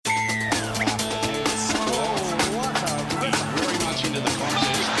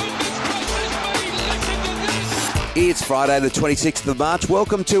It's Friday the 26th of March.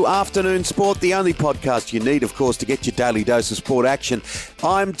 Welcome to Afternoon Sport, the only podcast you need, of course, to get your daily dose of sport action.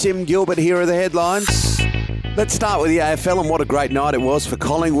 I'm Tim Gilbert. Here are the headlines. Let's start with the AFL, and what a great night it was for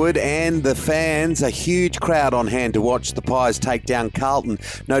Collingwood and the fans. A huge crowd on hand to watch the Pies take down Carlton.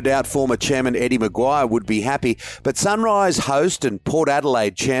 No doubt former chairman Eddie Maguire would be happy, but Sunrise host and Port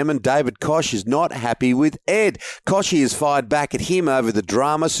Adelaide chairman David Koch is not happy with Ed. Koch is fired back at him over the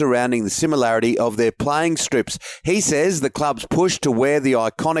drama surrounding the similarity of their playing strips. He says the club's push to wear the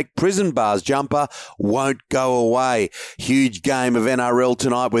iconic Prison Bars jumper won't go away. Huge game of NRL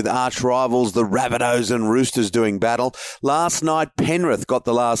tonight with arch rivals the Rabbitohs and Roosters doing battle. Last night, Penrith got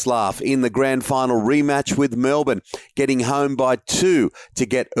the last laugh in the grand final rematch with Melbourne, getting home by 2 to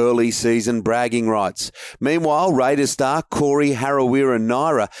get early season bragging rights. Meanwhile, Raiders star Corey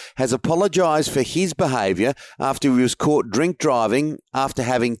Harawira-Naera has apologised for his behaviour after he was caught drink driving after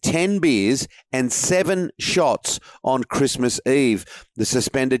having 10 beers and 7 shots on Christmas Eve. The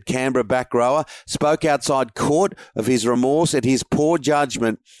suspended Canberra back rower spoke outside court of his remorse at his poor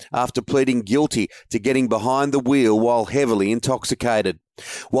judgment after pleading guilty to getting behind the wheel while heavily intoxicated.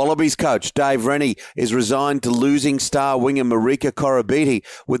 Wallabies coach Dave Rennie is resigned to losing star winger Marika Koroibete,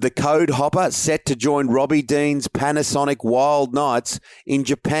 with the code hopper set to join Robbie Dean's Panasonic Wild Knights in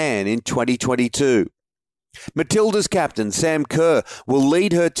Japan in 2022. Matilda's captain Sam Kerr will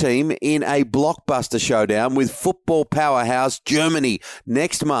lead her team in a blockbuster showdown with football powerhouse Germany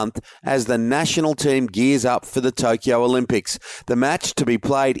next month as the national team gears up for the Tokyo Olympics. The match, to be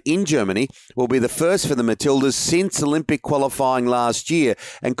played in Germany, will be the first for the Matildas since Olympic qualifying last year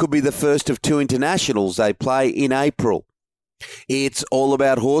and could be the first of 2 internationals they play in April. It's all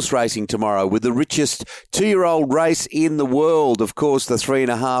about horse racing tomorrow with the richest 2-year-old race in the world. Of course, the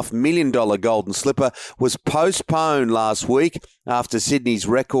 $3.5 million Golden Slipper was postponed last week after Sydney's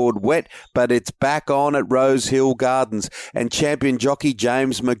record wet, but it's back on at Rosehill Gardens, and champion jockey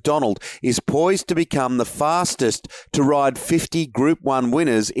James McDonald is poised to become the fastest to ride 50 Group 1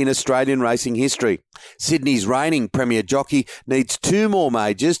 winners in Australian racing history. Sydney's reigning premier jockey needs 2 more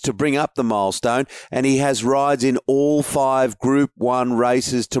majors to bring up the milestone, and he has rides in all 5 Group 1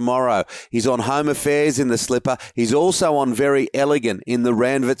 races tomorrow. He's on Home Affairs in the Slipper. He's also on Very Elegant in the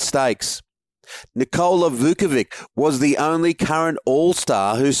Randwick Stakes. Nikola Vukovic was the only current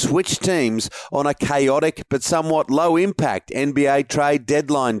All-Star who switched teams on a chaotic but somewhat low-impact NBA trade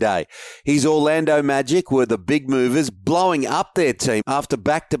deadline day. His Orlando Magic were the big movers, blowing up their team after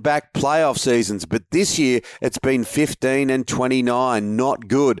back-to-back playoff seasons, but this year it's been 15 and 29, not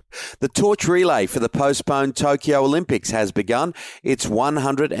good. The torch relay for the postponed Tokyo Olympics has begun its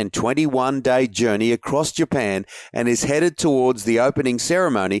 121-day journey across Japan and is headed towards the opening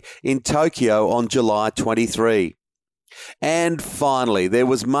ceremony in Tokyo on July 23. And finally, there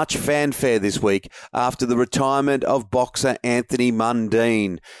was much fanfare this week after the retirement of boxer Anthony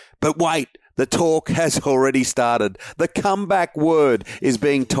Mundine. But wait, the talk has already started. The comeback word is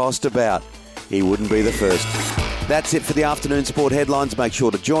being tossed about. He wouldn't be the first. That's it for the Afternoon Sport headlines. Make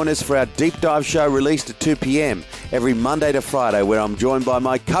sure to join us for our deep dive show released at 2 p.m. every Monday to Friday, where I'm joined by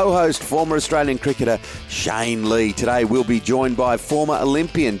my co-host, former Australian cricketer Shane Lee. Today we'll be joined by former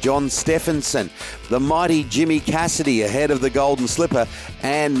Olympian John Stephenson, the mighty Jimmy Cassidy ahead of the Golden Slipper,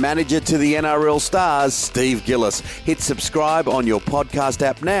 and manager to the NRL Stars, Steve Gillis. Hit subscribe on your podcast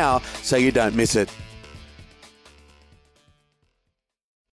app now so you don't miss it.